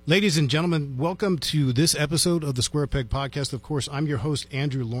Ladies and gentlemen, welcome to this episode of the Square Peg Podcast. Of course, I'm your host,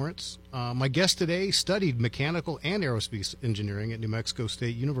 Andrew Lawrence. My guest today studied mechanical and aerospace engineering at New Mexico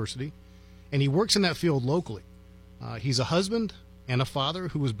State University, and he works in that field locally. He's a husband and a father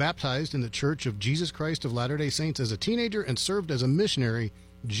who was baptized in the Church of Jesus Christ of Latter-day Saints as a teenager and served as a missionary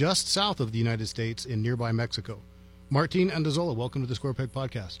just south of the United States in nearby Mexico. Martin Andazola, welcome to the Square Peg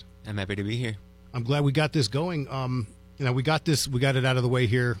Podcast. I'm happy to be here. I'm glad we got this going. We got it out of the way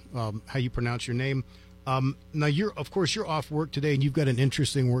here, how you pronounce your name. Now, you're off work today, and you've got an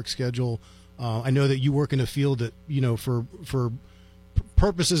interesting work schedule. I know that you work in a field that, for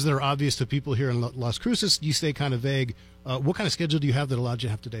purposes that are obvious to people here in Las Cruces, you stay kind of vague. What kind of schedule do you have that allows you to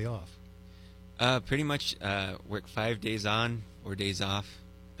have today off? Pretty much work 5 days on, 4 days off.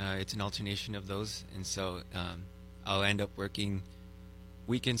 It's an alternation of those, and so I'll end up working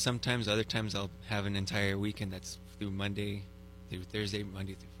weekends sometimes. Other times I'll have an entire weekend that's through Monday through Thursday,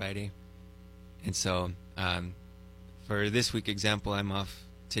 Monday through Friday. And so for this week example, I'm off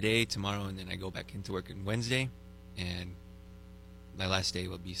today, tomorrow, and then I go back into work on Wednesday, and my last day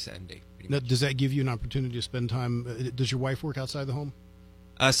will be Sunday. Now, does that give you an opportunity to spend time? Does your wife work outside the home?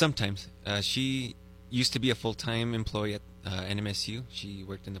 Sometimes. She used to be a full-time employee at NMSU. She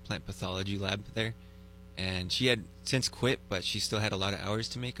worked in the plant pathology lab there, and she had since quit, but she still had a lot of hours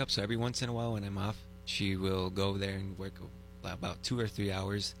to make up. So every once in a while when I'm off, she will go there and work about 2 or 3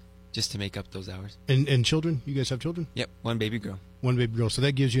 hours just to make up those hours. And children? You guys have children? Yep, one baby girl. One baby girl. So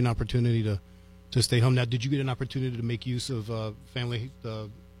that gives you an opportunity to stay home. Now, did you get an opportunity to make use of the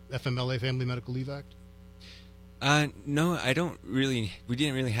FMLA, Family Medical Leave Act? No, I don't really. We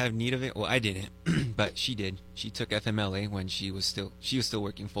didn't really have need of it. Well, I didn't, but she did. She took FMLA when she was still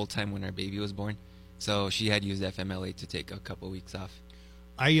working full time when our baby was born. So she had used FMLA to take a couple weeks off.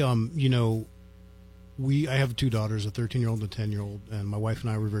 I have two daughters, a 13-year-old and a 10-year-old, and my wife and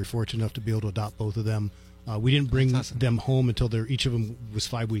I were very fortunate enough to be able to adopt both of them. We didn't bring them home until each of them was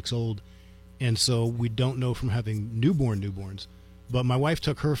 5 weeks old, and so we don't know from having newborns. But my wife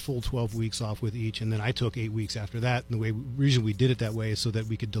took her full 12 weeks off with each, and then I took 8 weeks after that. And the reason we did it that way is so that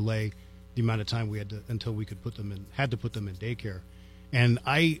we could delay the amount of time we had until we could put them in daycare. And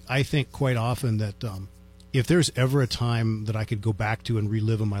I think quite often that if there's ever a time that I could go back to and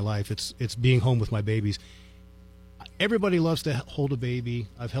relive in my life, it's being home with my babies. Everybody loves to hold a baby.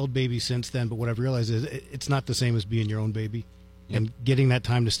 I've held babies since then, but what I've realized is it's not the same as being your own baby. Yep. And getting that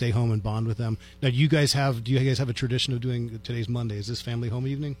time to stay home and bond with them. Now, do you guys have a tradition of doing today's Monday? Is this family home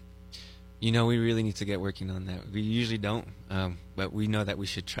evening? We really need to get working on that. We usually don't, but we know that we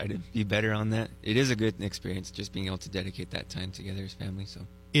should try to be better on that. It is a good experience just being able to dedicate that time together as family. So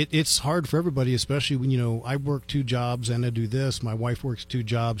it's hard for everybody, especially when, I work 2 jobs and I do this. My wife works 2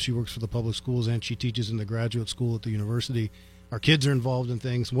 jobs. She works for the public schools and she teaches in the graduate school at the university. Our kids are involved in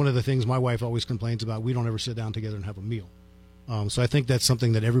things. One of the things my wife always complains about, we don't ever sit down together and have a meal. So I think that's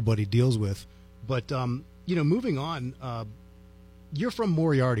something that everybody deals with. But, moving on, you're from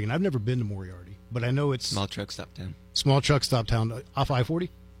Moriarty, and I've never been to Moriarty, but I know it's... Small truck stop town. Small truck stop town. Off I-40?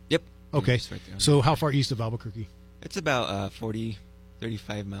 Yep. Okay. Right there. So how far east of Albuquerque? It's about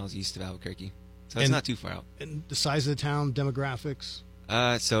 35 miles east of Albuquerque. So it's not too far out. And the size of the town, demographics?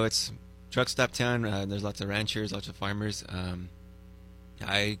 So it's truck stop town. There's lots of ranchers, lots of farmers.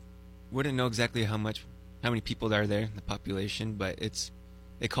 I wouldn't know exactly how many people are there, the population, but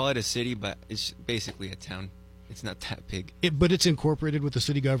they call it a city, but it's basically a town. It's not that big. But it's incorporated with the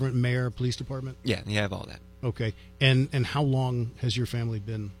city government, mayor, police department? Yeah, you have all that. Okay. And how long has your family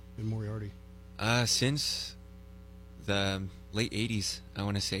been in Moriarty? Since the late 80s, I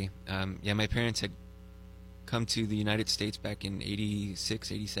want to say. My parents had come to the United States back in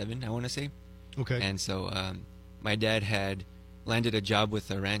 86, 87, I want to say. Okay. And so my dad had landed a job with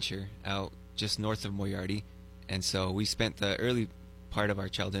a rancher out just north of Moriarty, and so we spent the early part of our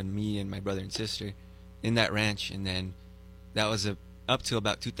childhood, me and my brother and sister, in that ranch, and then that was up to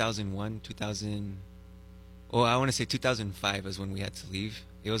about 2001, I want to say 2005 is when we had to leave.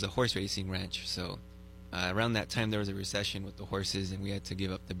 It was a horse racing ranch, so around that time there was a recession with the horses, and we had to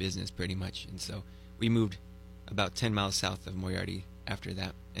give up the business pretty much, and so we moved about 10 miles south of Moriarty after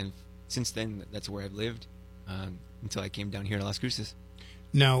that, and since then that's where I've lived until I came down here to Las Cruces.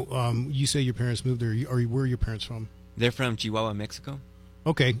 Now, you say your parents moved there. Where are your parents from? They're from Chihuahua, Mexico.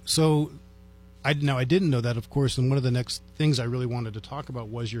 Okay, so I didn't know that, of course, and one of the next things I really wanted to talk about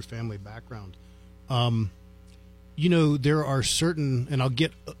was your family background. There are certain, and I'll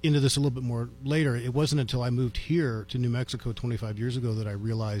get into this a little bit more later, it wasn't until I moved here to New Mexico 25 years ago that I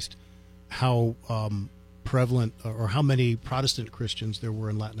realized how prevalent or how many Protestant Christians there were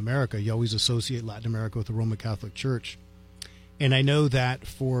in Latin America. You always associate Latin America with the Roman Catholic Church. And I know that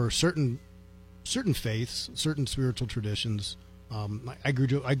for certain faiths, certain spiritual traditions, I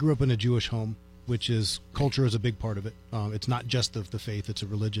grew up in a Jewish home, which is culture is a big part of it. It's not just the faith; it's a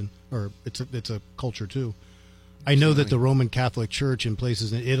religion, or it's a culture too. I know that the Roman Catholic Church in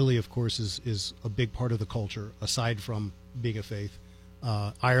places in Italy, of course, is a big part of the culture, aside from being a faith.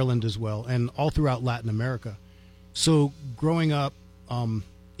 Ireland as well, and all throughout Latin America. So growing up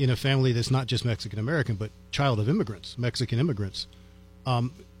in a family that's not just Mexican American, but child of immigrants, Mexican immigrants,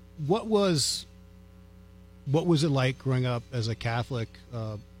 what was it like growing up as a Catholic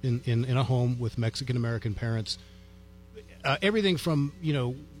in a home with Mexican American parents? Everything from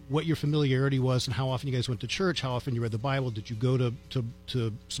what your familiarity was and how often you guys went to church, how often you read the Bible. Did you go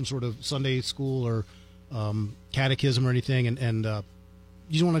to some sort of Sunday school or catechism or anything? And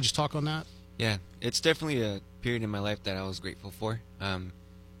you just want to just talk on that? Yeah, it's definitely a period in my life that I was grateful for.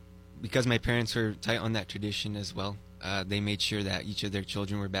 Because my parents were tight on that tradition as well. They made sure that each of their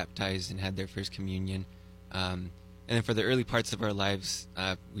children were baptized and had their first communion. And then for the early parts of our lives,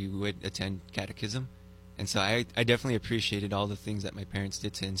 we would attend catechism. And so I definitely appreciated all the things that my parents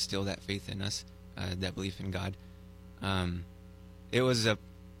did to instill that faith in us, that belief in God. It was a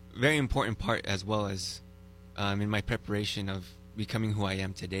very important part, as well as in my preparation of becoming who I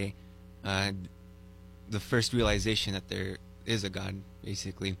am today. The first realization that there is a God,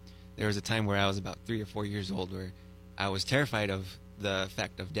 basically. There was a time where I was about 3 or 4 years old where I was terrified of the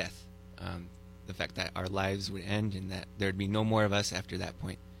fact of death, the fact that our lives would end and that there would be no more of us after that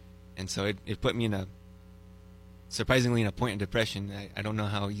point. And so it put me surprisingly in a point of depression. I don't know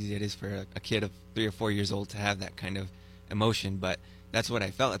how easy it is for a kid of 3 or 4 years old to have that kind of emotion, but that's what I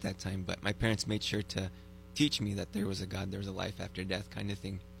felt at that time. But my parents made sure to teach me that there was a God, there was a life after death kind of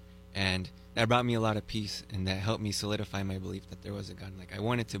thing. And that brought me a lot of peace, and that helped me solidify my belief that there was a God. Like, I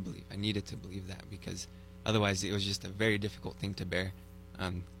wanted to believe, I needed to believe that, because otherwise it was just a very difficult thing to bear,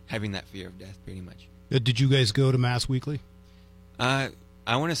 having that fear of death, pretty much. Did you guys go to Mass weekly? I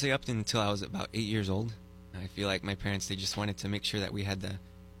want to say up until I was about 8 years old. I feel like my parents, they just wanted to make sure that we had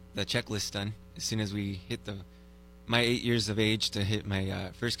the checklist done. As soon as we hit my 8 years of age to hit my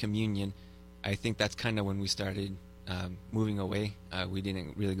first communion, I think that's kind of when we started moving away. We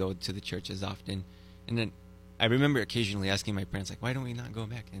didn't really go to the church as often. And then I remember occasionally asking my parents, like, why don't we not go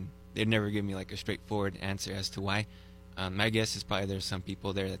back? And they'd never give me like a straightforward answer as to why. My guess is probably there's some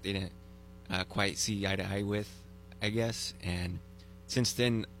people there that they didn't quite see eye to eye with, I guess. And since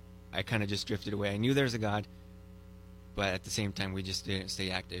then, I kind of just drifted away. I knew there's a God, but at the same time, we just didn't stay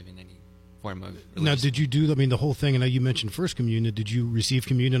active in any form of religious. Now, did you do, the whole thing? I know you mentioned First Communion. Did you receive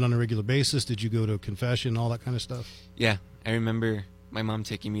communion on a regular basis? Did you go to confession, all that kind of stuff? Yeah, I remember my mom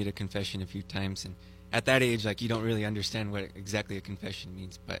taking me to confession a few times, and at that age, like, you don't really understand what exactly a confession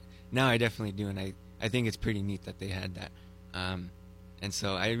means, but now I definitely do, and I think it's pretty neat that they had that. And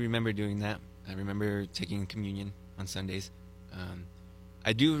so I remember doing that. I remember taking communion on Sundays.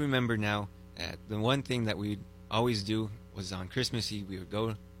 I do remember now that the one thing that we'd always do was on Christmas Eve, we would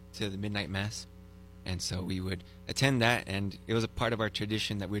go to the midnight mass, and so we would attend that, and it was a part of our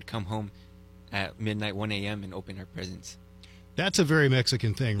tradition that we'd come home at midnight, 1 a.m. and open our presents. That's a very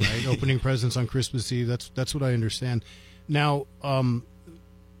Mexican thing, right? Opening presents on Christmas Eve. That's what I understand. Now, I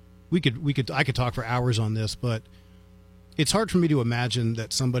could talk for hours on this, but it's hard for me to imagine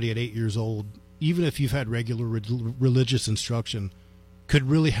that somebody at 8 years old, even if you've had regular religious instruction, could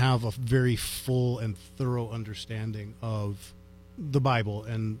really have a very full and thorough understanding of the Bible,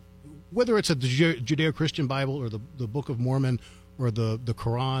 and whether it's a Judeo-Christian Bible or the Book of Mormon or the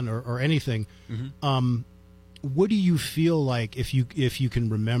Quran or anything. Mm-hmm. What do you feel like, if you can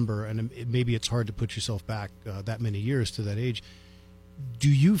remember, and maybe it's hard to put yourself back that many years to that age, do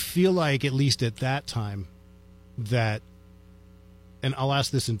you feel like, at least at that time, that, and I'll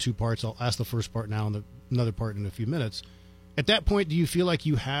ask this in two parts, I'll ask the first part now and another part in a few minutes, at that point, do you feel like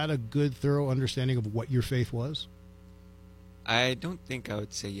you had a good, thorough understanding of what your faith was? I don't think I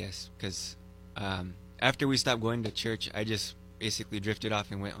would say yes, because after we stopped going to church, I just basically drifted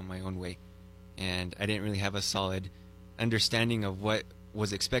off and went on my own way. And I didn't really have a solid understanding of what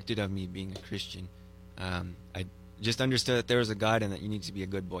was expected of me being a Christian. I just understood that there was a God and that you need to be a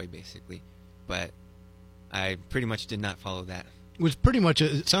good boy, basically. But I pretty much did not follow that. Which pretty much,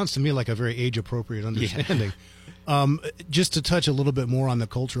 it sounds to me like a very age-appropriate understanding. Yeah. Just to touch a little bit more on the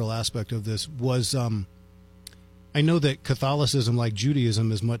cultural aspect of this, was I know that Catholicism, like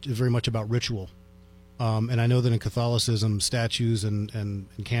Judaism, is very much about ritual. And I know that in Catholicism, statues and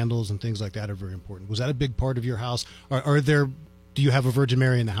candles and things like that are very important. Was that a big part of your house? Do you have a Virgin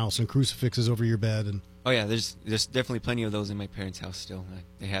Mary in the house and crucifixes over your bed? And oh yeah, there's definitely plenty of those in my parents' house still.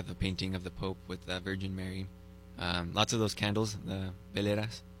 They have a painting of the Pope with Virgin Mary. Lots of those candles, the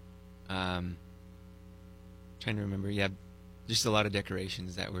veleras. Trying to remember. Yeah, just a lot of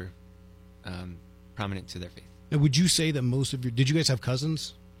decorations that were prominent to their faith. Now, would you say that most of did you guys have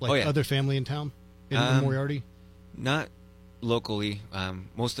cousins, like other family in town in Moriarty? Not locally.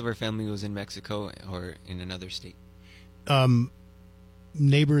 Most of our family was in Mexico or in another state.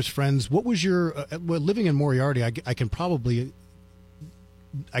 Neighbors, friends. What was your living in Moriarty? I could probably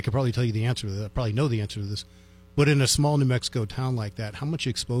tell you the answer to that. I probably know the answer to this. But in a small New Mexico town like that, how much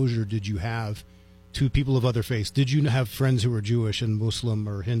exposure did you have to people of other faiths? Did you have friends who were Jewish and Muslim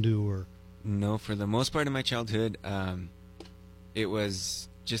or Hindu or? No, for the most part of my childhood, it was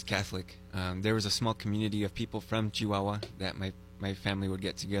just Catholic. There was a small community of people from Chihuahua that my family would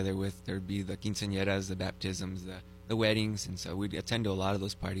get together with. There would be the quinceañeras, the baptisms, the weddings, and so we'd attend to a lot of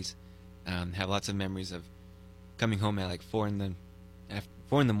those parties. Have lots of memories of coming home at like 4 in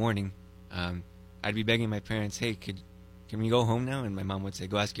the morning. I'd be begging my parents, hey, can we go home now? And my mom would say,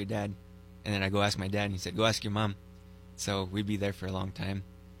 go ask your dad. And then I'd go ask my dad, and he said, go ask your mom. So we'd be there for a long time.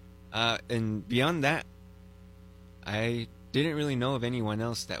 And beyond that, I didn't really know of anyone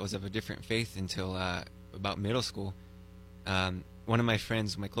else that was of a different faith until about middle school. One of my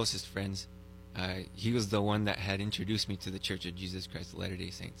friends, my closest friends, he was the one that had introduced me to the Church of Jesus Christ of Latter-day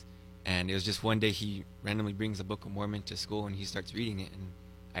Saints. And it was just one day he randomly brings the Book of Mormon to school, and he starts reading it. And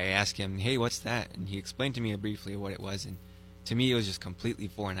I asked him, hey, what's that? And he explained to me briefly what it was. And to me, it was just completely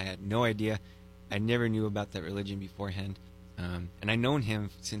foreign. I had no idea. I never knew about that religion beforehand. And I'd known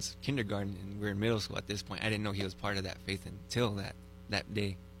him since kindergarten, and we're in middle school at this point. I didn't know he was part of that faith until that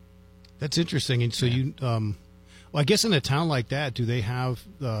day. That's interesting. And so well, I guess in a town like that, do they have,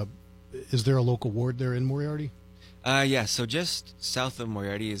 is there a local ward there in Moriarty? Yeah, so just south of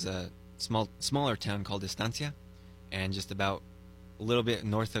Moriarty is a smaller town called Estancia, and just about a little bit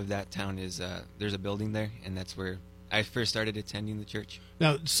north of that town is there's a building there, and that's where I first started attending the church.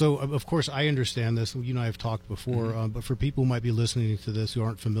 Now, so of course I understand this. You and I have talked before, but for people who might be listening to this who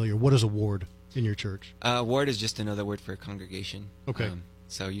aren't familiar, what is a ward in your church? Ward is just another word for a congregation. Okay.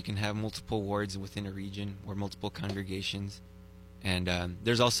 So you can have multiple wards within a region or multiple congregations. And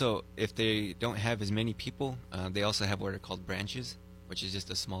there's also, if they don't have as many people, they also have what are called branches, which is just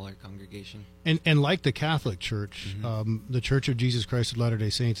a smaller congregation. And like the Catholic Church, the Church of Jesus Christ of Latter-day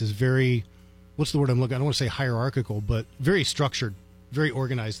Saints is very, what's the word I'm looking? I don't want to say hierarchical, but very structured, very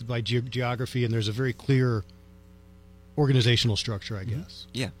organized by geography, and there's a very clear organizational structure, I guess.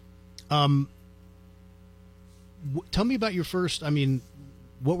 Yeah. Tell me about your first,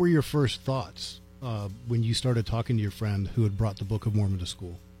 what were your first thoughts when you started talking to your friend who had brought the Book of Mormon to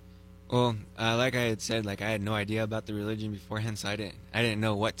school? Well, like I had said, I had no idea about the religion beforehand, so I didn't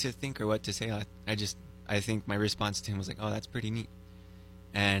know what to think or what to say. I think my response to him was like, oh, that's pretty neat.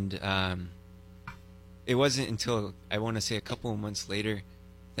 And it wasn't until, I want to say, a couple of months later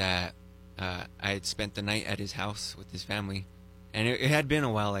that I had spent the night at his house with his family. And it had been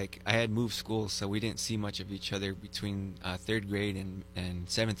a while. I had moved schools, so we didn't see much of each other between 3rd grade and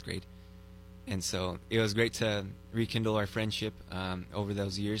 7th grade. And so it was great to rekindle our friendship over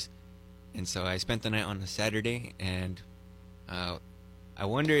those years. And so I spent the night on a Saturday, and I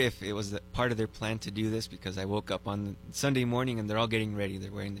wonder if it was part of their plan to do this, because I woke up on Sunday morning and they're all getting ready.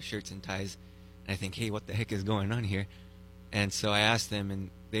 They're wearing the shirts and ties. And I think, hey, what the heck is going on here? And so I asked them, and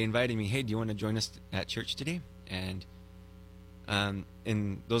they invited me, hey, do you want to join us at church today? And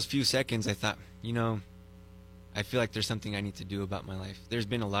in those few seconds, I thought, I feel like there's something I need to do about my life. There's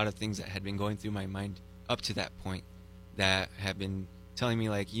been a lot of things that had been going through my mind up to that point that have been telling me,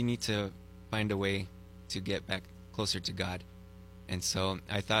 you need to find a way to get back closer to God. And so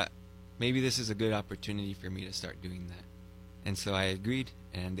I thought maybe this is a good opportunity for me to start doing that. And so I agreed,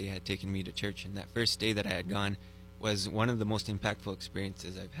 and they had taken me to church. And that first day that I had gone was one of the most impactful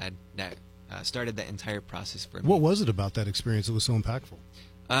experiences I've had that started that entire process for me. What was it about that experience that was so impactful?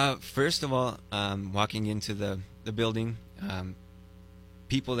 First of all, walking into the building,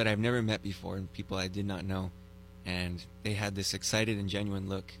 people that I've never met before and people I did not know, and they had this excited and genuine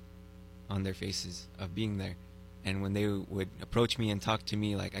look on their faces of being there. And when they would approach me and talk to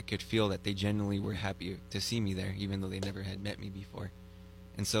me, I could feel that they genuinely were happy to see me there, even though they never had met me before.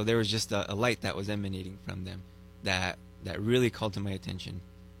 And so there was just a light that was emanating from them that really called to my attention.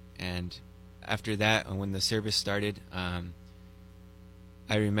 And after that, when the service started,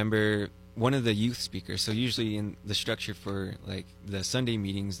 I remember one of the youth speakers. So usually in the structure for the Sunday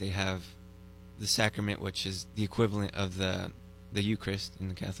meetings, they have the sacrament, which is the equivalent of the Eucharist in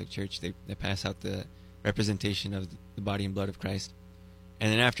the Catholic Church. They pass out the representation of the body and blood of Christ.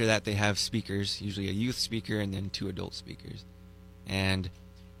 And then after that, they have speakers, usually a youth speaker and then 2 adult speakers. And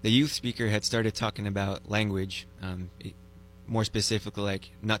the youth speaker had started talking about language, more specifically,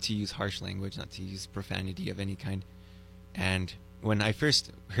 like not to use harsh language, not to use profanity of any kind. And when I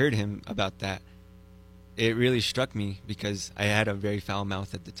first heard him about that, it really struck me because I had a very foul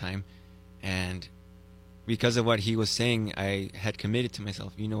mouth at the time. And because of what he was saying, I had committed to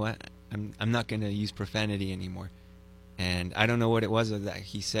myself, you know what, I'm not going to use profanity anymore. And I don't know what it was that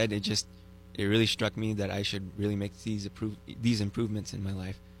he said. It really struck me that I should really make these improvements in my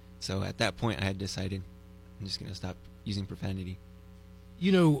life. So at that point, I had decided I'm just going to stop using profanity.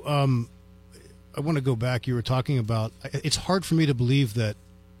 You know, I want to go back. You were talking about, it's hard for me to believe that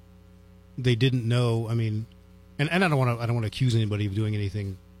they didn't know. I mean, and I don't want to accuse anybody of doing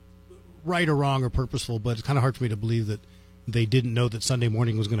anything right or wrong or purposeful, but it's kind of hard for me to believe that they didn't know that Sunday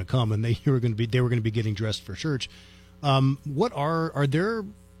morning was going to come and they were going to be getting dressed for church. What are there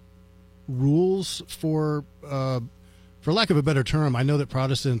rules for lack of a better term? I know that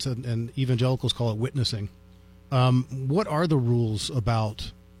Protestants and evangelicals call it witnessing. What are the rules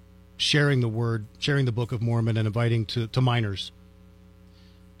about sharing the word, sharing the Book of Mormon, and inviting to minors?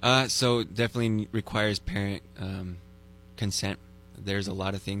 So it definitely requires parent consent. There's a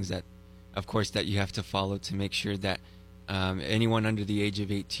lot of things that, of course, that you have to follow to make sure that anyone under the age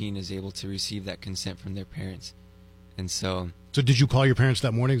of 18 is able to receive that consent from their parents. And so did you call your parents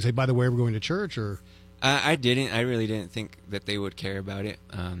that morning and say, by the way, we're going to church? Or I didn't. I really didn't think that they would care about it.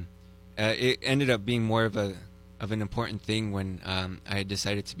 It ended up being more of an important thing when I had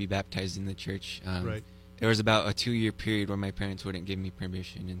decided to be baptized in the church. Right. There was about a 2-year period where my parents wouldn't give me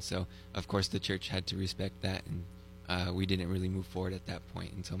permission, and so of course the church had to respect that, and we didn't really move forward at that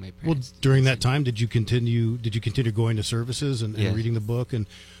point until my parents. Well, during that time, did you continue going to services and Yes. reading the book? And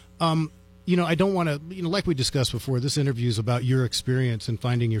I don't want to, like we discussed before, this interview is about your experience and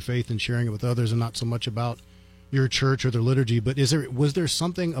finding your faith and sharing it with others, and not so much about your church or their liturgy. But was there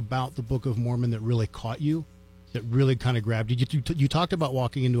something about the Book of Mormon that really caught you, that really kind of grabbed you? You talked about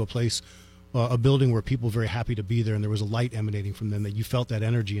walking into a place, a building where people were very happy to be there, and there was a light emanating from them, that you felt that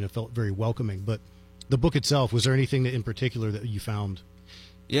energy and it felt very welcoming. But the book itself, was there anything in particular that you found?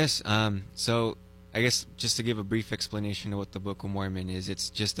 Yes. So I guess just to give a brief explanation of what the Book of Mormon is, it's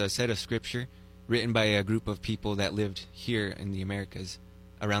just a set of scripture written by a group of people that lived here in the Americas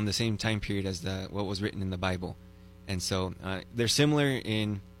around the same time period as what was written in the Bible. And so they're similar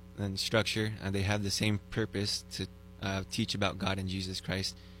in structure. They have the same purpose to teach about God and Jesus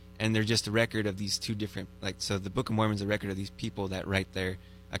Christ. And they're just a record of these two different, so the Book of Mormon is a record of these people that write their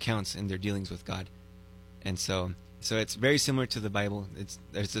accounts and their dealings with God. And so it's very similar to the Bible.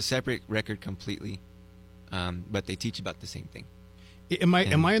 It's a separate record completely, but they teach about the same thing. Am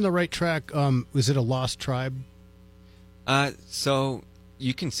I on the right track? Was it a lost tribe? So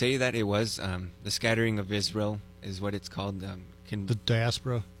you can say that it was the scattering of Israel is what it's called. The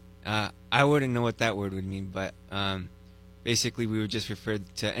diaspora? I wouldn't know what that word would mean, but basically we would just refer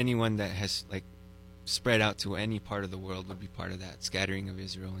to anyone that has spread out to any part of the world would be part of that scattering of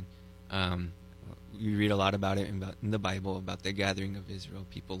Israel. And we read a lot about it in the Bible, about the gathering of Israel,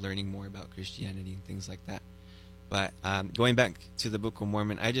 people learning more about Christianity and things like that. But going back to the Book of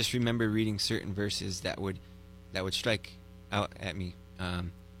Mormon, I just remember reading certain verses that would strike out at me,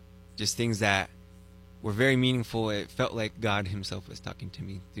 just things that were very meaningful. It felt like God himself was talking to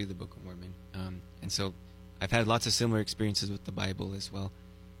me through the Book of Mormon. And so I've had lots of similar experiences with the Bible as well.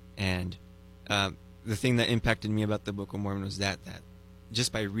 And the thing that impacted me about the Book of Mormon was that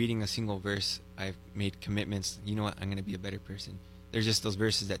just by reading a single verse, I've made commitments. You know what? I'm going to be a better person. There's just those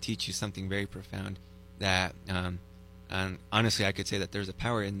verses that teach you something very profound that, honestly, I could say that there's a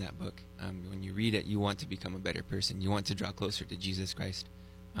power in that book. When you read it, you want to become a better person. You want to draw closer to Jesus Christ.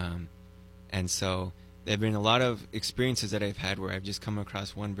 And so there have been a lot of experiences that I've had where I've just come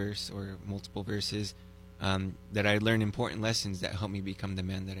across one verse or multiple verses that I learned important lessons that helped me become the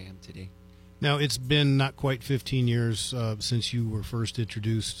man that I am today. Now, it's been not quite 15 years since you were first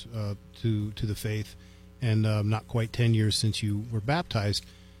introduced to the faith, and not quite 10 years since you were baptized.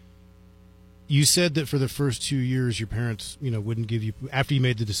 You said that for the first 2 years, your parents, wouldn't give you, after you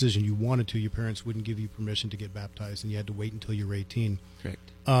made the decision you wanted to, your parents wouldn't give you permission to get baptized, and you had to wait until you were 18.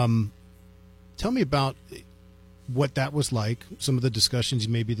 Correct. Tell me about what that was like, some of the discussions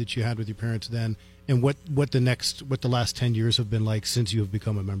maybe that you had with your parents then, and what the last 10 years have been like since you have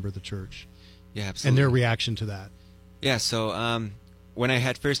become a member of the church. Yeah, absolutely. And their reaction to that. Yeah, so when I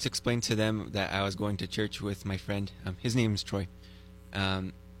had first explained to them that I was going to church with my friend, his name is Troy,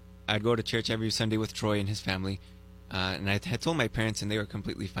 I'd go to church every Sunday with Troy and his family, and I had told my parents, and they were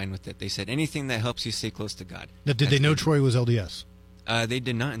completely fine with it. They said, anything that helps you stay close to God. Now, did they know Troy was LDS? They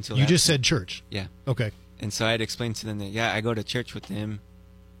did not until You just said church. Yeah. Okay. And so I had explained to them that, I go to church with him,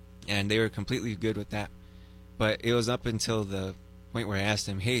 and they were completely good with that. But it was up until the point where I asked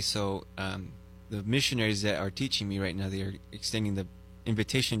them, hey, so the missionaries that are teaching me right now, they are extending the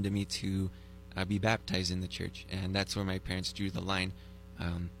invitation to me to be baptized in the church, and that's where my parents drew the line.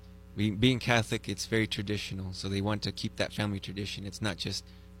 Being Catholic, it's very traditional, so they want to keep that family tradition. It's not just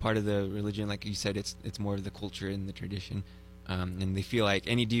part of the religion, like you said. It's more of the culture and the tradition, and they feel like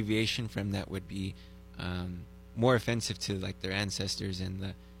any deviation from that would be more offensive to like their ancestors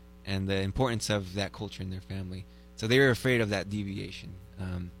and the importance of that culture in their family. So they were afraid of that deviation.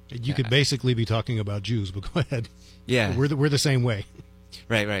 You could basically be talking about Jews, but go ahead. Yeah, we're the same way.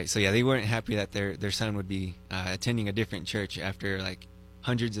 Right. So yeah, they weren't happy that their son would be attending a different church after like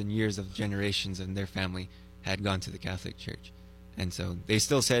hundreds and years of generations and their family had gone to the Catholic Church. And so they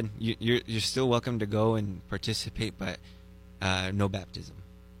still said, you're still welcome to go and participate, but no baptism.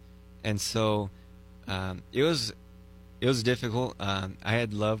 And so it was difficult. I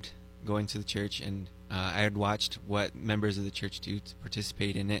had loved going to the church, and I had watched what members of the church do to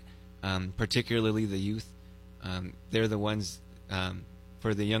participate in it, particularly the youth. They're the ones,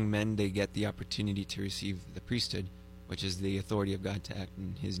 for the young men, they get the opportunity to receive the priesthood, which is the authority of God to act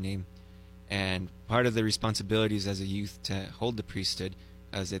in His name. And part of the responsibilities as a youth to hold the priesthood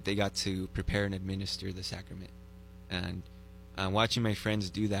is that they got to prepare and administer the sacrament. And watching my friends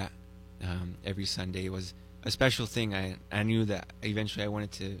do that every Sunday was a special thing. I knew that eventually I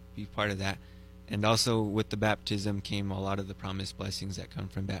wanted to be part of that. And also with the baptism came a lot of the promised blessings that come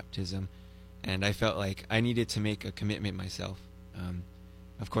from baptism. And I felt like I needed to make a commitment myself.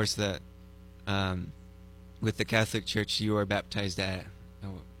 Of course, with the Catholic Church, you are baptized at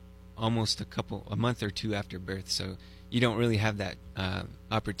almost a month or two after birth, so you don't really have that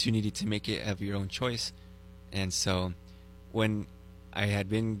opportunity to make it of your own choice. And so when I had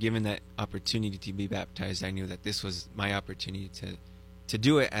been given that opportunity to be baptized, I knew that this was my opportunity to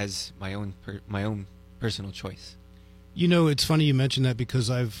do it as my own personal choice. You know, it's funny you mentioned that, because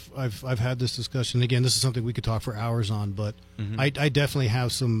I've had this discussion. Again, this is something we could talk for hours on, but I definitely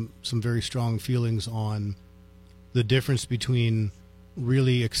have some very strong feelings on the difference between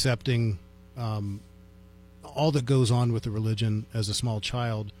really accepting all that goes on with the religion as a small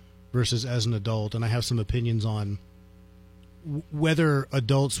child versus as an adult. And I have some opinions on whether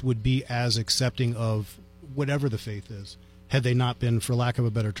adults would be as accepting of whatever the faith is had they not been, for lack of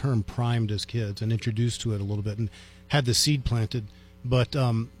a better term, primed as kids and introduced to it a little bit and had the seed planted. But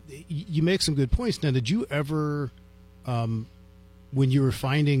you make some good points. Now, did you ever, when you were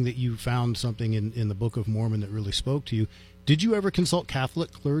finding that you found something in the Book of Mormon that really spoke to you, did you ever consult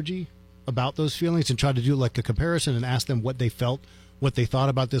Catholic clergy about those feelings and try to do like a comparison and ask them what they felt, what they thought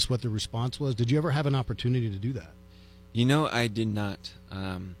about this, what the response was? Did you ever have an opportunity to do that? You know, I did not.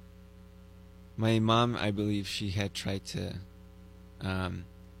 My mom, I believe she had tried to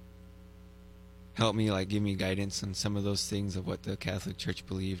help me, like give me guidance on some of those things of what the Catholic Church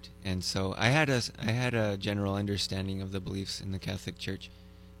believed. And so I had a general understanding of the beliefs in the Catholic Church,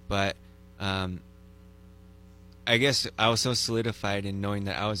 but I guess I was so solidified in knowing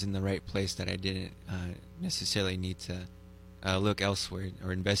that I was in the right place that I didn't necessarily need to look elsewhere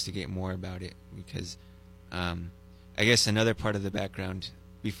or investigate more about it, because I guess another part of the background,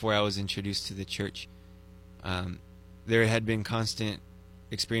 before I was introduced to the church, there had been constant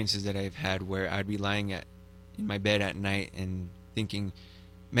experiences that I've had where I'd be lying in my bed at night and thinking,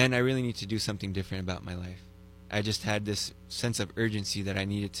 man, I really need to do something different about my life. I just had this sense of urgency that I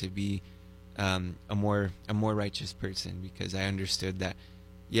needed to be a more righteous person, because I understood that,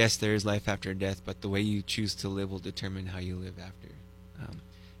 yes, there is life after death, but the way you choose to live will determine how you live after.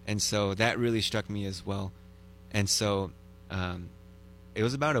 And so that really struck me as well. And so it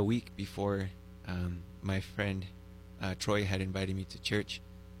was about a week before my friend Troy had invited me to church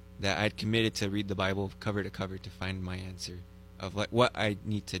that I'd committed to read the Bible cover to cover to find my answer of like what I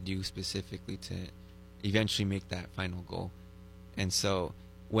need to do specifically to eventually make that final goal. And so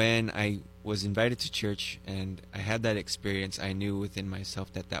when I was invited to church and I had that experience, I knew within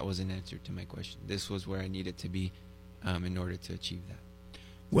myself that that was an answer to my question. This was where I needed to be in order to achieve that.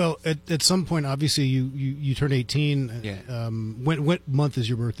 Well, at some point, obviously, you turned 18. Yeah. What month is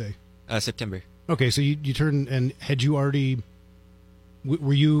your birthday? September. Okay, so you turned, and had you already,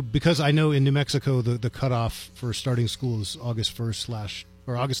 were you, because I know in New Mexico the cutoff for starting school is August 1st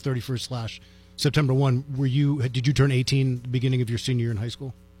or August 31st / September 1. Did you turn 18 at the beginning of your senior year in high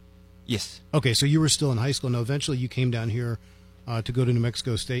school? Yes. Okay, so you were still in high school. Now, eventually you came down here to go to New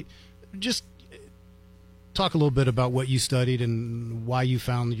Mexico State. Just talk a little bit about what you studied and why you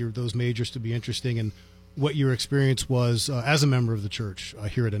found those majors to be interesting, and what your experience was as a member of the church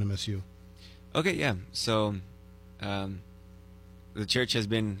here at NMSU. Okay, yeah. So the church has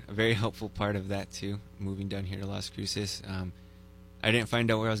been a very helpful part of that too. Moving down here to Las Cruces, I didn't find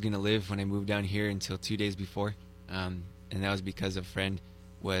out where I was going to live when I moved down here until 2 days before, and that was because a friend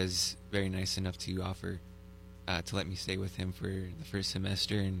was very nice enough to offer to let me stay with him for the first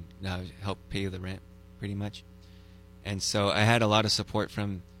semester and help pay the rent, pretty much. And so I had a lot of support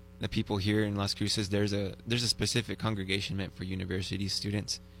from the people here in Las Cruces. There's a specific congregation meant for university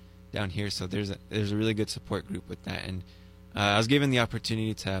students down here, so there's a really good support group with that. And I was given the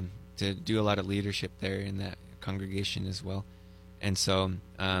opportunity to do a lot of leadership there in that congregation as well. And so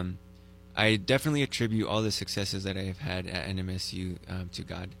I definitely attribute all the successes that I've had at NMSU to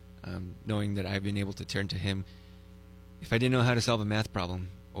God, knowing that I've been able to turn to Him if I didn't know how to solve a math problem,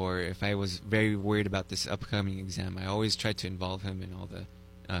 or if I was very worried about this upcoming exam. I always tried to involve Him in all the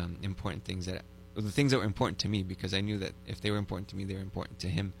important things the things that were important to me, because I knew that if they were important to me, they were important to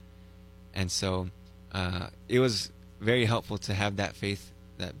Him. And so it was very helpful to have that faith,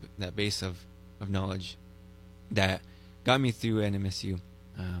 that base of knowledge that got me through NMSU.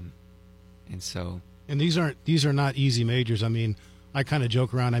 And these are not easy majors. I mean, I kind of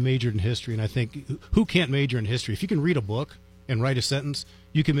joke around. I majored in history, and I think, who can't major in history? If you can read a book and write a sentence,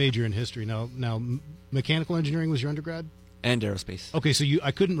 you can major in history. Now, mechanical engineering was your undergrad? And aerospace. Okay, so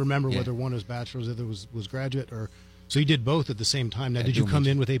I couldn't remember whether one was bachelor's, the other was graduate, or so you did both at the same time. Now, did you come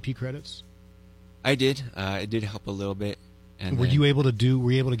in with AP credits? I did. It did help a little bit. And were you able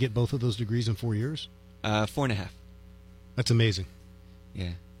to get both of those degrees in 4 years? 4.5. That's amazing.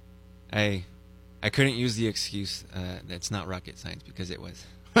 Yeah, I couldn't use the excuse that's not rocket science, because it was.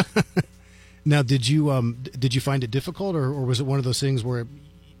 Now, did you find it difficult, or was it one of those things where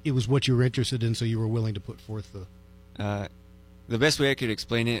it was what you were interested in, so you were willing to put forth the best way I could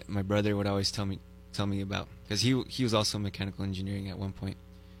explain it, my brother would always tell me about, because he was also mechanical engineering at one point,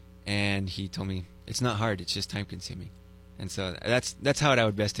 and he told me it's not hard, it's just time consuming. And so that's how I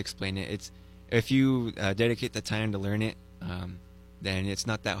would best explain it. It's, if you dedicate the time to learn it, then it's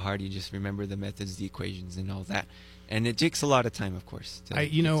not that hard. You just remember the methods, the equations, and all that. And it takes a lot of time, of course.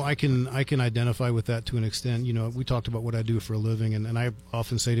 I can identify with that to an extent. We talked about what I do for a living, and I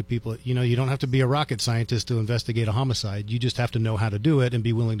often say to people, you don't have to be a rocket scientist to investigate a homicide. You just have to know how to do it and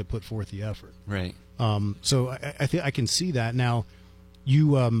be willing to put forth the effort. Right. So I think I can see that. Now,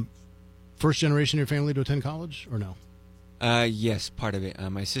 you first generation in your family to attend college, or no? Yes, part of it.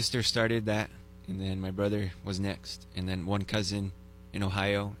 My sister started that, and then my brother was next, and then one cousin in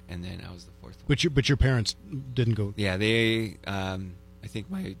Ohio, and then I was the fourth one. But your parents didn't go? Yeah, they. I think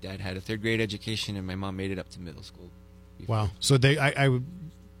my dad had a third grade education, and my mom made it up to middle school. Wow. So I would,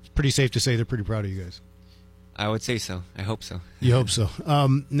 pretty safe to say they're pretty proud of you guys. I would say so. I hope so. You hope so.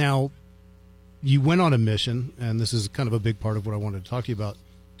 Now, you went on a mission, and this is kind of a big part of what I wanted to talk to you about.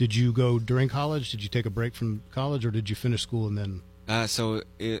 Did you go during college? Did you take a break from college, or did you finish school and then?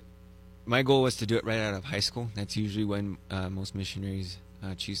 My goal was to do it right out of high school. That's usually when most missionaries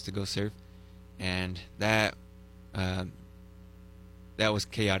choose to go serve, and that was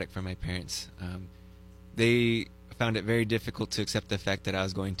chaotic for my parents. They found it very difficult to accept the fact that I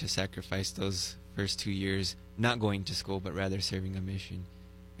was going to sacrifice those first 2 years, not going to school, but rather serving a mission,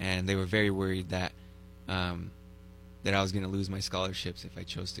 and they were very worried that I was going to lose my scholarships if I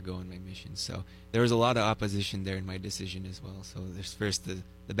chose to go on my mission. So there was a lot of opposition there in my decision as well. So there's first the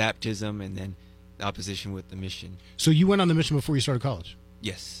baptism, and then the opposition with the mission. So you went on the mission before you started college?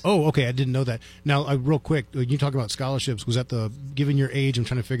 Yes. Oh, okay. I didn't know that. Now, real quick, you talk about scholarships. Was that given your age, I'm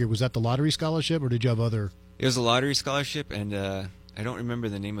trying to figure, was that the lottery scholarship, or did you have other? It was a lottery scholarship, and I don't remember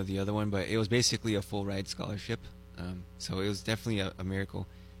the name of the other one, but it was basically a full ride scholarship. So it was definitely a miracle.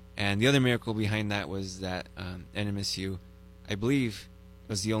 And the other miracle behind that was that NMSU, I believe,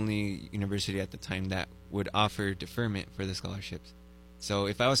 was the only university at the time that would offer deferment for the scholarships. So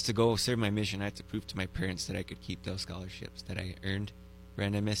if I was to go serve my mission, I had to prove to my parents that I could keep those scholarships that I earned for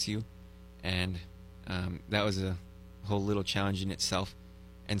NMSU. And that was a whole little challenge in itself.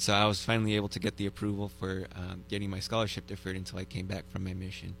 And so I was finally able to get the approval for getting my scholarship deferred until I came back from my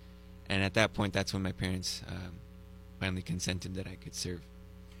mission. And at that point, that's when my parents finally consented that I could serve.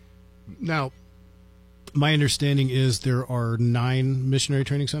 Now, my understanding is there are 9 missionary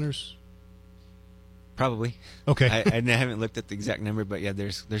training centers? Probably. Okay. I haven't looked at the exact number, but yeah,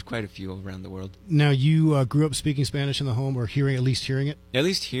 there's quite a few around the world. Now, you grew up speaking Spanish in the home, or at least hearing it? At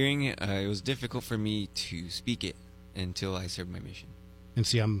least hearing it. It was difficult for me to speak it until I served my mission. And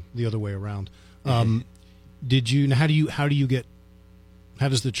see, I'm the other way around. How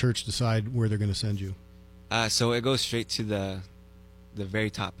does the church decide where they're going to send you? So it goes straight to the very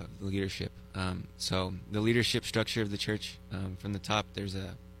top of the leadership. So the leadership structure of the church, from the top, there's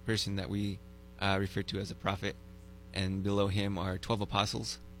a person that we refer to as a prophet, and below him are 12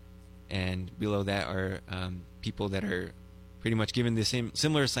 apostles, and below that are people that are pretty much given the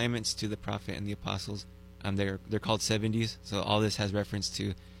similar assignments to the prophet and the apostles. They're called 70s. So all this has reference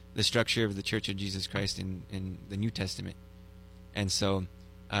to the structure of the Church of Jesus Christ in the New Testament. And so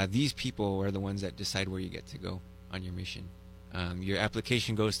these people are the ones that decide where you get to go on your mission. Your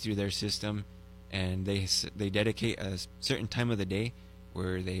application goes through their system, and they dedicate a certain time of the day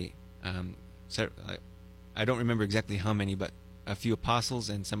where they I don't remember exactly how many, but a few apostles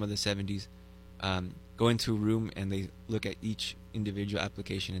and some of the 70s go into a room and they look at each individual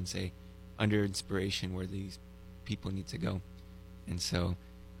application and say, under inspiration, where these people need to go. And so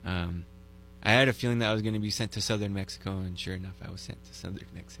I had a feeling that I was going to be sent to southern Mexico, and sure enough, I was sent to southern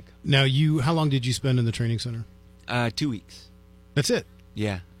Mexico. Now, how long did you spend in the training center? 2 weeks. That's it?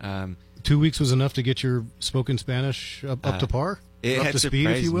 Yeah. 2 weeks was enough to get your spoken Spanish up to par? It up had to speed,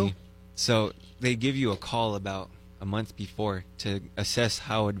 if you will? me. So they give you a call about a month before to assess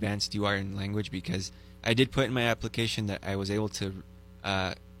how advanced you are in language, because I did put in my application that I was able to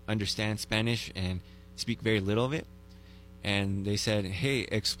understand Spanish and speak very little of it. And they said, hey,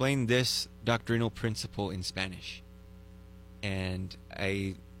 explain this doctrinal principle in Spanish. And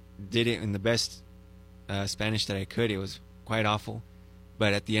I did it in the best Spanish that I could. It was quite awful.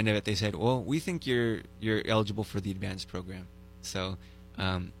 But at the end of it, they said, well, we think you're eligible for the advanced program. So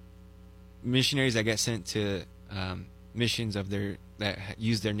missionaries that get sent to missions that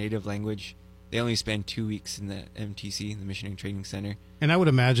use their native language, they only spend 2 weeks in the MTC, the Missionary Training Center. And I would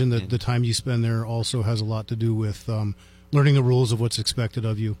imagine that the time you spend there also has a lot to do with learning the rules of what's expected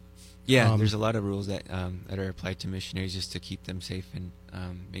of you. Yeah, there's a lot of rules that are applied to missionaries just to keep them safe and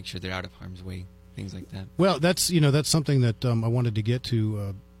make sure they're out of harm's way, things like that. Well, that's something that I wanted to get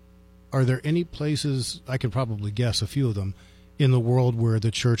to. Are there any places, I could probably guess a few of them, in the world where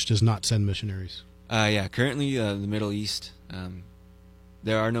the church does not send missionaries? Yeah, currently the Middle East,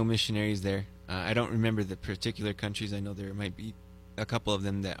 there are no missionaries there. I don't remember the particular countries. I know there might be a couple of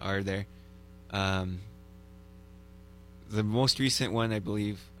them that are there. The most recent one, I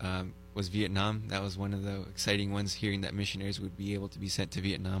believe, was Vietnam. That was one of the exciting ones, hearing that missionaries would be able to be sent to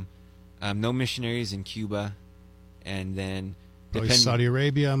Vietnam. No missionaries in Cuba, and then Saudi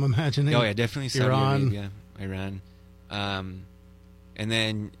Arabia, I'm imagining. Oh yeah, definitely Saudi Arabia, Iran, and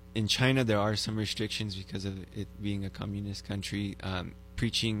then in China there are some restrictions because of it being a communist country.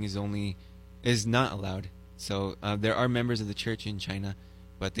 Preaching is not allowed. So there are members of the church in China,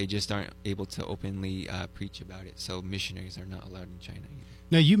 but they just aren't able to openly preach about it. So missionaries are not allowed in China either.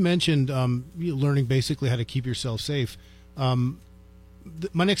 Now, you mentioned learning basically how to keep yourself safe.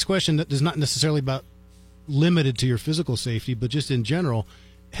 My next question is not necessarily about limited to your physical safety, but just in general,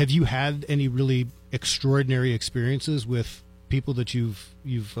 have you had any really extraordinary experiences with people that you've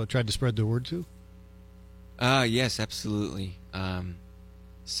tried to spread the word to? Yes, absolutely.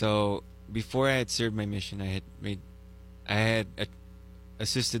 So before I had served my mission, I had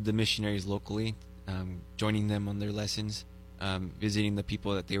assisted the missionaries locally, joining them on their lessons, visiting the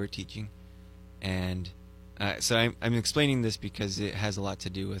people that they were teaching, and so I'm explaining this because it has a lot to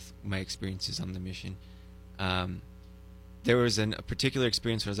do with my experiences on the mission. There was a particular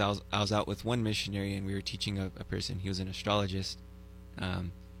experience where I was out with one missionary, and we were teaching a person. He was an astrologist,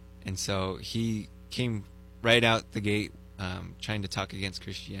 and so he came right out the gate trying to talk against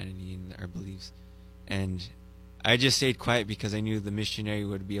Christianity and our beliefs, and I just stayed quiet because I knew the missionary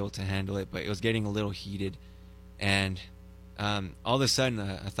would be able to handle it, but it was getting a little heated, and all of a sudden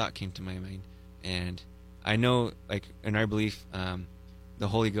a thought came to my mind. And I know, like, in our belief, the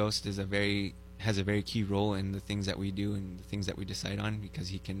Holy Ghost has a very key role in the things that we do and the things that we decide on, because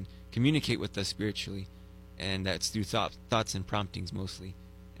he can communicate with us spiritually, and that's through thoughts and promptings mostly.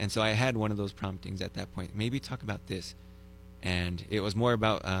 And so I had one of those promptings at that point, maybe talk about this, and it was more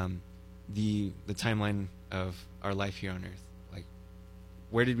about the timeline of our life here on earth. Like,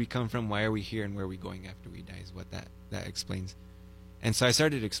 where did we come from, why are we here, and where are we going after we die, is what that explains. And so I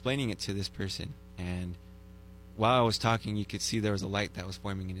started explaining it to this person, and while I was talking, you could see there was a light that was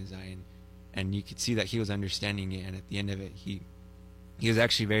forming in his eye, and you could see that he was understanding it. And at the end of it, he was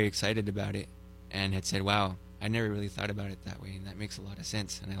actually very excited about it, and had said, wow, I never really thought about it that way, and that makes a lot of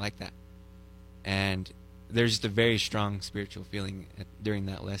sense, and I like that. And there's just a very strong spiritual feeling during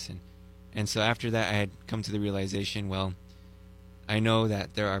that lesson. And so after that, I had come to the realization, well, I know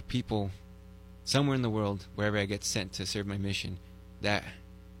that there are people somewhere in the world, wherever I get sent to serve my mission, that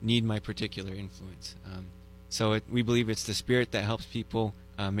need my particular influence. So we believe it's the Spirit that helps people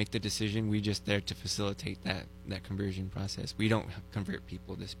make the decision. We're just there to facilitate that conversion process. We don't convert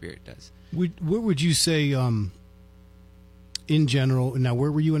people, the Spirit does. Where would you say, in general, now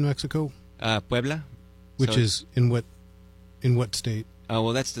where were you in Mexico? Puebla. Which is in what state?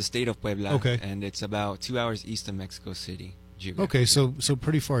 Well, that's the state of Puebla. Okay. And it's about 2 hours east of Mexico City. Okay, so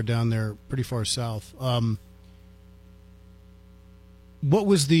pretty far down there, pretty far south. What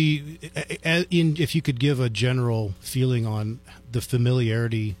was if you could give a general feeling on the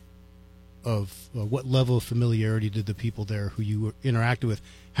familiarity of what level of familiarity did the people there who you interacted with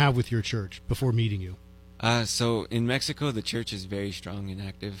have with your church before meeting you? So in Mexico, the church is very strong and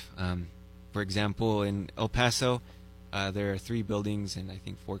active. For example, in El Paso, there are 3 buildings and I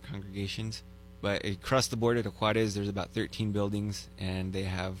think 4 congregations. But across the border to Juarez, there's about 13 buildings, and they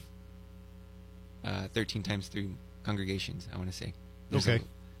have 13 times 3 congregations, I want to say.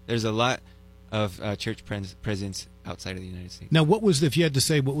 There's a lot of church presence outside of the United States. Now, if you had to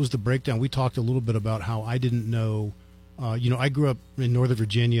say, what was the breakdown? We talked a little bit about how I didn't know. I grew up in Northern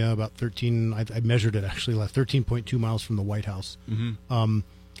Virginia, about 13. I measured it actually, 13.2 miles from the White House. Mm-hmm.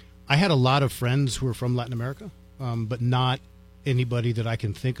 I had a lot of friends who were from Latin America, but not anybody that I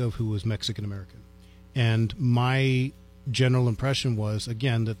can think of who was Mexican American. And my general impression was,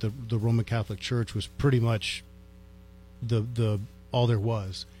 again, that the Roman Catholic Church was pretty much the all there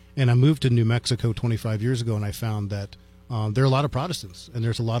was. And I moved to New Mexico 25 years ago, and I found that there are a lot of Protestants, and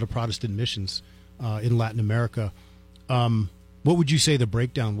there's a lot of Protestant missions in Latin America. What would you say the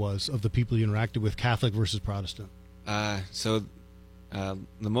breakdown was of the people you interacted with, Catholic versus Protestant? The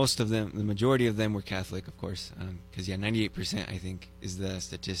majority of them were Catholic, of course, because 98% I think is the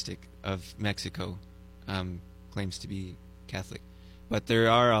statistic of Mexico claims to be Catholic. But there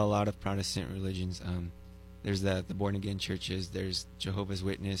are a lot of Protestant religions. There's the born again churches. There's Jehovah's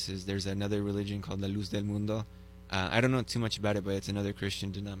Witnesses. There's another religion called La Luz del Mundo. I don't know too much about it, but it's another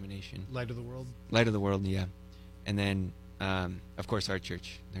Christian denomination. Light of the World. Light of the World, yeah. And then, of course, our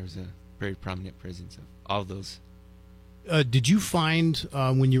church. There's a very prominent presence of all those. Did you find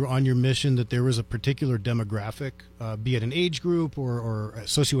when you were on your mission that there was a particular demographic, be it an age group or a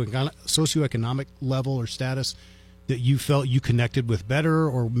socioeconomic level or status, that you felt you connected with better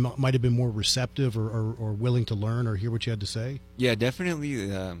or might have been more receptive or willing to learn or hear what you had to say? Yeah,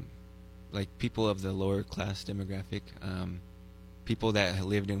 definitely like people of the lower class demographic, people that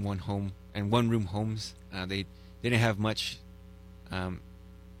lived in one-room homes. They didn't have much.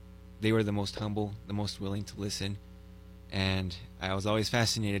 They were the most humble, the most willing to listen. And I was always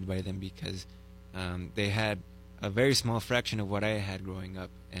fascinated by them because they had a very small fraction of what I had growing up.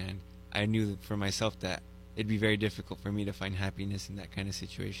 And I knew for myself that it'd be very difficult for me to find happiness in that kind of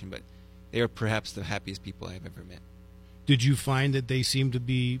situation. But they are perhaps the happiest people I've ever met. Did you find that they seemed to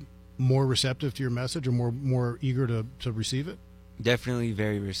be more receptive to your message or more eager to receive it? Definitely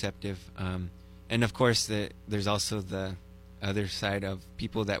very receptive. And of course, there's also the other side of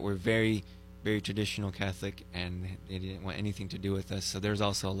people that were very, very traditional Catholic, and they didn't want anything to do with us. So there's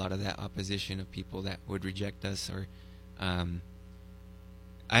also a lot of that opposition of people that would reject us. Or,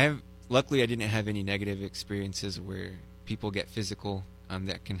 luckily I didn't have any negative experiences where people get physical.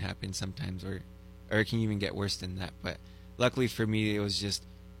 That can happen sometimes, or it can even get worse than that. But luckily for me, it was just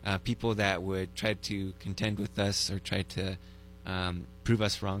people that would try to contend with us or try to prove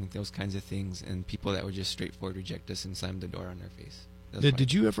us wrong, those kinds of things, and people that would just straightforward reject us and slam the door on our face.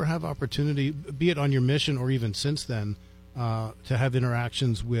 Did you ever have opportunity, be it on your mission or even since then, to have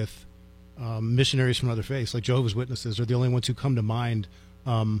interactions with missionaries from other faiths, like Jehovah's Witnesses are the only ones who come to mind?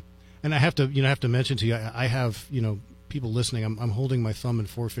 And I have to mention to you, I have people listening. I'm holding my thumb and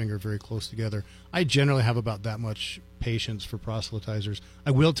forefinger very close together. I generally have about that much patience for proselytizers.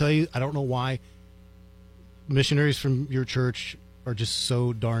 I will tell you, I don't know why missionaries from your church are just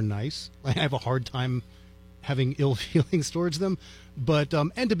so darn nice. I have a hard time having ill feelings towards them. But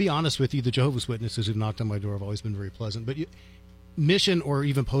and to be honest with you, the Jehovah's Witnesses who've knocked on my door have always been very pleasant. But mission or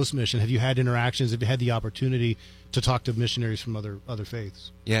even post-mission, have you had interactions? Have you had the opportunity to talk to missionaries from other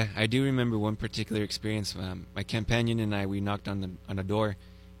faiths? Yeah, I do remember one particular experience. My companion and I, we knocked on a door,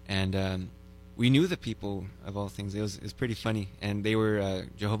 and we knew the people of all things. It was pretty funny, and they were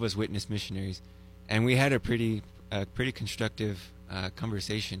Jehovah's Witness missionaries, and we had a pretty constructive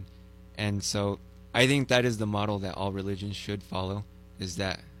conversation. And so I think that is the model that all religions should follow, is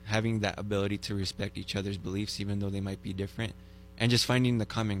that having that ability to respect each other's beliefs, even though they might be different, and just finding the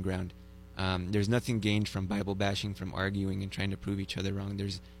common ground. There's nothing gained from Bible bashing, from arguing and trying to prove each other wrong.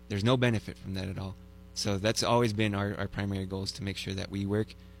 There's no benefit from that at all. So that's always been our primary goal, is to make sure that we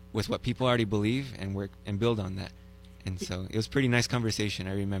work with what people already believe and work and build on that. And so it was a pretty nice conversation.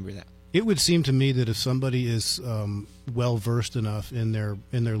 I remember that. It would seem to me that if somebody is well versed enough in their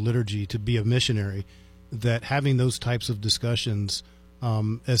liturgy to be a missionary, that having those types of discussions,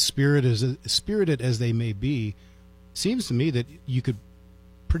 as spirited as they may be, seems to me that you could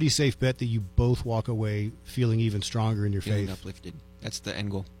pretty safe bet that you both walk away feeling even stronger in your Feeling faith. uplifted. That's the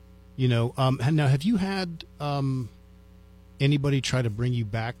end goal. Now, have you had anybody try to bring you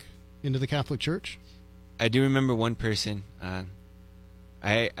back into the Catholic Church? I do remember one person.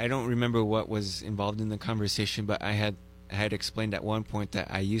 I don't remember what was involved in the conversation, but I had explained at one point that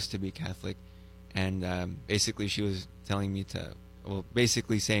I used to be Catholic, and basically she was telling me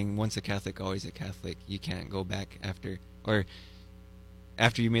basically saying once a Catholic, always a Catholic. You can't go back after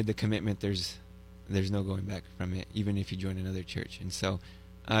you made the commitment. There's no going back from it, even if you join another church. And so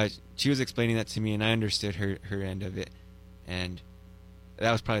she was explaining that to me, and I understood her end of it, and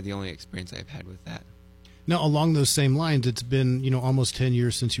that was probably the only experience I've had with that. Now, along those same lines, it's been, almost 10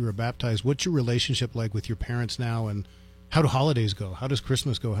 years since you were baptized. What's your relationship like with your parents now, and how do holidays go? How does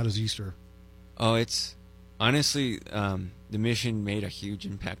Christmas go? How does Easter? Oh, it's honestly, the mission made a huge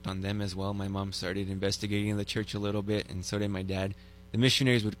impact on them as well. My mom started investigating the church a little bit, and so did my dad. The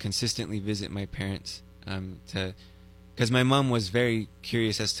missionaries would consistently visit my parents because my mom was very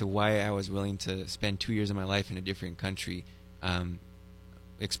curious as to why I was willing to spend 2 years of my life in a different country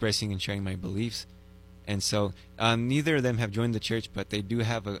expressing and sharing my beliefs. And so neither of them have joined the church, but they do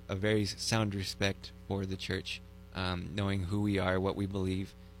have a very sound respect for the church, knowing who we are, what we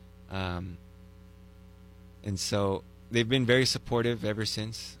believe. And so they've been very supportive ever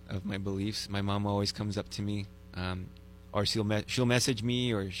since of my beliefs. My mom always comes up to me, or she'll message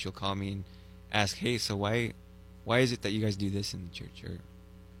me, or she'll call me and ask, "Hey, so why is it that you guys do this in the church?" Or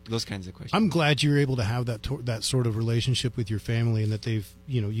those kinds of questions. I'm glad you're able to have that sort of relationship with your family, and that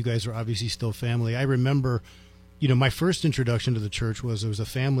you guys are obviously still family. I remember, my first introduction to the church there was a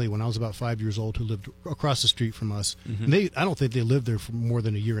family when I was about 5 years old who lived across the street from us. Mm-hmm. And I don't think they lived there for more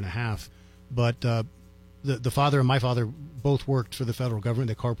than a year and a half, but the father and my father both worked for the federal government.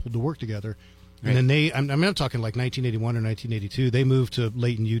 They carpooled to work together. Right. And then I'm talking like 1981 or 1982, they moved to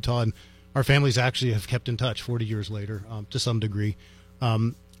Layton, Utah, and our families actually have kept in touch 40 years later to some degree.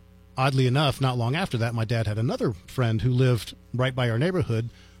 Oddly enough, not long after that, my dad had another friend who lived right by our neighborhood,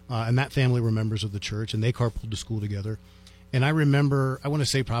 and that family were members of the church, and they carpooled to school together. And I remember, I want to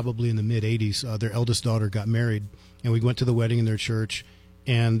say probably in the mid-'80s, their eldest daughter got married, and we went to the wedding in their church,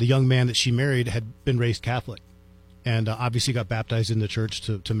 and the young man that she married had been raised Catholic, and obviously got baptized in the church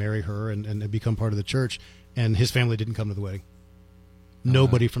to marry her and become part of the church, and his family didn't come to the wedding.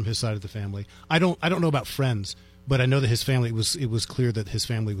 Nobody from his side of the family. I don't know about friends, but I know that his family, it was clear that his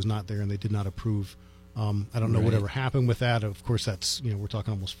family was not there, and they did not approve. I don't know whatever happened with that. Of course, that's, we're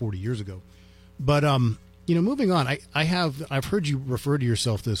talking almost 40 years ago. But, moving on, I've heard you refer to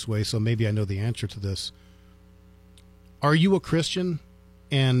yourself this way, so maybe I know the answer to this. Are you a Christian?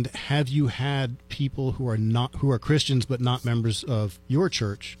 And have you had people who are Christians but not members of your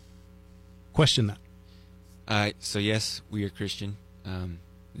church question that? So yes, we are Christian.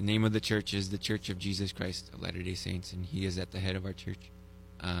 The name of the church is the Church of Jesus Christ of Latter-day Saints, and he is at the head of our church.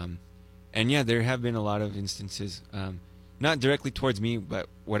 And yeah, there have been a lot of instances, not directly towards me, but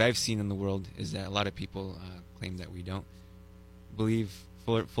what I've seen in the world is that a lot of people claim that we don't believe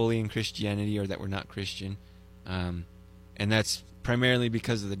fully in Christianity, or that we're not Christian. And that's primarily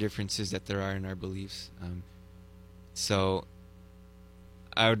because of the differences that there are in our beliefs. So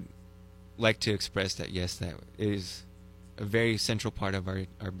I would like to express that, yes, that is a very central part of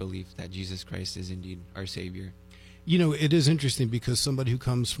our belief that Jesus Christ is indeed our Savior. It is interesting because somebody who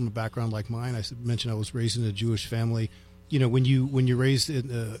comes from a background like mine, I mentioned I was raised in a Jewish family. When you're raised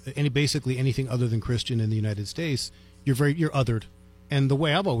in basically anything other than Christian in the United States, you're othered. And the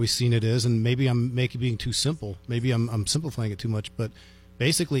way I've always seen it is, and maybe I'm being too simple, maybe I'm simplifying it too much, but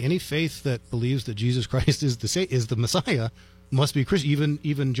basically any faith that believes that Jesus Christ is the Messiah must be Christian,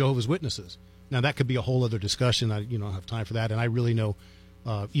 even Jehovah's Witnesses. Now, that could be a whole other discussion. I don't have time for that, and I really know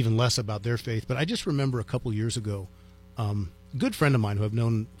even less about their faith. But I just remember a couple years ago, a good friend of mine who I've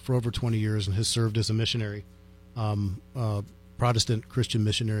known for over 20 years and has served as a missionary, Protestant Christian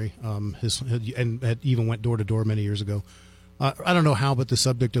missionary, and had even went door to door many years ago. I don't know how, but the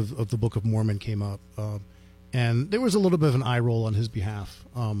subject of the Book of Mormon came up, and there was a little bit of an eye roll on his behalf.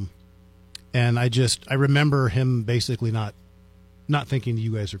 And I remember him basically not thinking that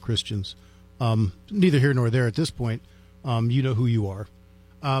you guys are Christians. Neither here nor there at this point. You know who you are.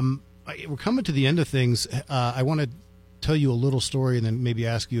 We're coming to the end of things. I want to tell you a little story and then maybe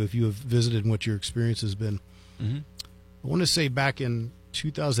ask you if you have visited and what your experience has been. Mm-hmm. I want to say back in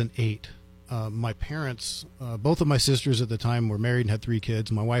 2008, my parents, both of my sisters at the time were married and had 3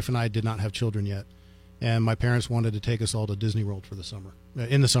 kids. My wife and I did not have children yet. And my parents wanted to take us all to Disney World for the summer,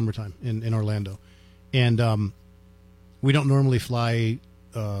 in the summertime in Orlando. And we don't normally fly.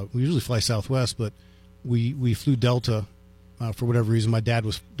 We usually fly Southwest, but we flew Delta for whatever reason. My dad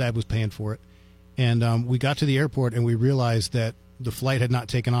was paying for it. And we got to the airport, and we realized that the flight had not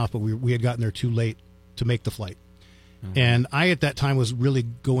taken off, but we had gotten there too late to make the flight. Mm-hmm. And I, at that time, was really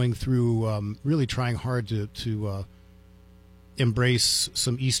going through, really trying hard to embrace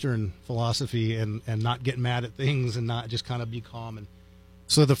some Eastern philosophy and not get mad at things and not just kind of be calm. And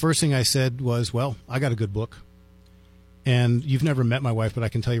so the first thing I said was, well, I got a good book. And you've never met my wife, but I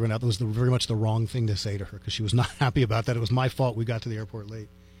can tell you right now, that was very much the wrong thing to say to her, because she was not happy about that. It was my fault we got to the airport late.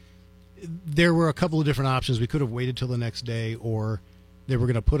 There were a couple of different options. We could have waited till the next day, or they were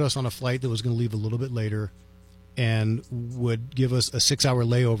going to put us on a flight that was going to leave a little bit later and would give us a 6-hour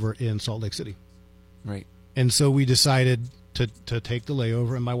layover in Salt Lake City. Right. And so we decided to take the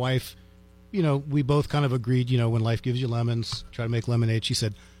layover. And my wife, we both kind of agreed, when life gives you lemons, try to make lemonade. She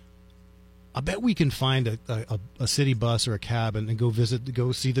said, I bet we can find a city bus or a cab and go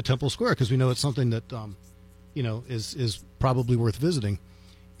see the Temple Square, because we know it's something that, is probably worth visiting.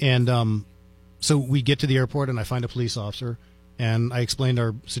 And so we get to the airport, and I find a police officer, and I explained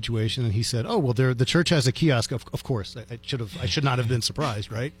our situation, and he said, "Oh, well, the church has a kiosk." Of course, I should not have been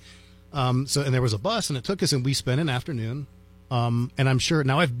surprised, right? And there was a bus, and it took us, and we spent an afternoon. And I'm sure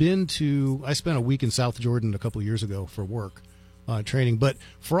now I spent a week in South Jordan a couple of years ago for work, training. But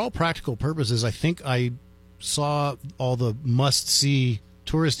for all practical purposes, I think I saw all the must-see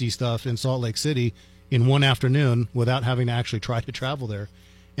touristy stuff in Salt Lake City in one afternoon without having to actually try to travel there.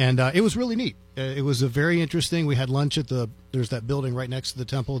 And it was really neat. It was a very interesting. We had lunch at there's that building right next to the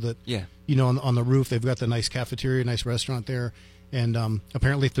temple that, on the roof, they've got the nice cafeteria, nice restaurant there. And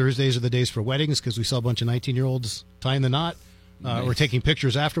apparently Thursdays are the days for weddings, because we saw a bunch of 19-year-olds tying the knot. Nice. We're taking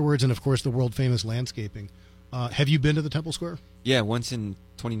pictures afterwards, and, of course, the world-famous landscaping. Have you been to the Temple Square? Yeah, once in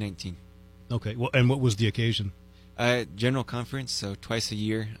 2019. Okay. Well, and what was the occasion? General conference, so twice a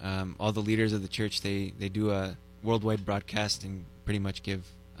year. All the leaders of the church, they do a worldwide broadcast and pretty much give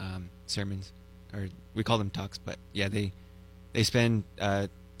sermons, or we call them talks, but yeah, they spend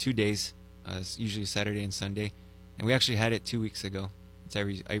 2 days, usually Saturday and Sunday, and we actually had it 2 weeks ago. It's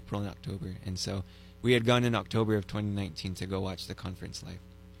every April and October, and so we had gone in October of 2019 to go watch the conference live.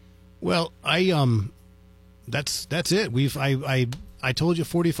 Well, that's it. I told you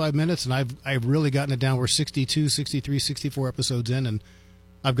 45 minutes, and I've really gotten it down. We're 62, 63, 64 episodes in, and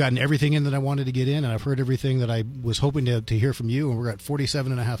I've gotten everything in that I wanted to get in, and I've heard everything that I was hoping to hear from you, and we're at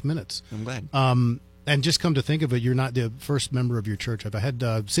 47 and a half minutes. I'm glad. And just come to think of it, you're not the first member of your church. I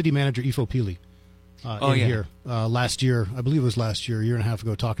had city manager Ifo Pili here last year. I believe it was last year, a year and a half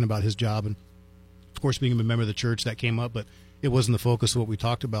ago, talking about his job. And, of course, being a member of the church, that came up, but it wasn't the focus of what we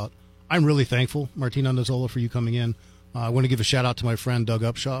talked about. I'm really thankful, Martin Andazola, for you coming in. I want to give a shout-out to my friend Doug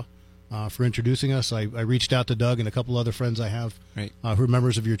Upshaw for introducing us. I reached out to Doug and a couple other friends I have who are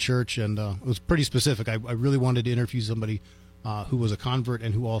members of your church, and it was pretty specific. I really wanted to interview somebody who was a convert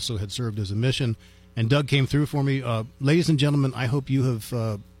and who also had served as a mission, and Doug came through for me. Ladies and gentlemen, I hope you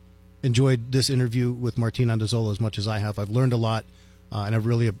have enjoyed this interview with Martin Andazola as much as I have. I've learned a lot, and I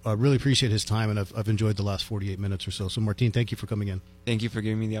really appreciate his time, and I've enjoyed the last 48 minutes or so. So, Martin, thank you for coming in. Thank you for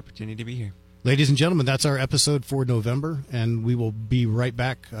giving me the opportunity to be here. Ladies and gentlemen, that's our episode for November, and we will be right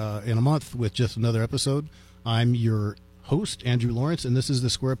back in a month with just another episode. I'm your host, Andrew Lawrence, and this is the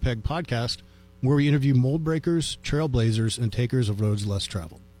Square Peg Podcast, where we interview mold breakers, trailblazers, and takers of roads less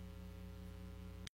traveled.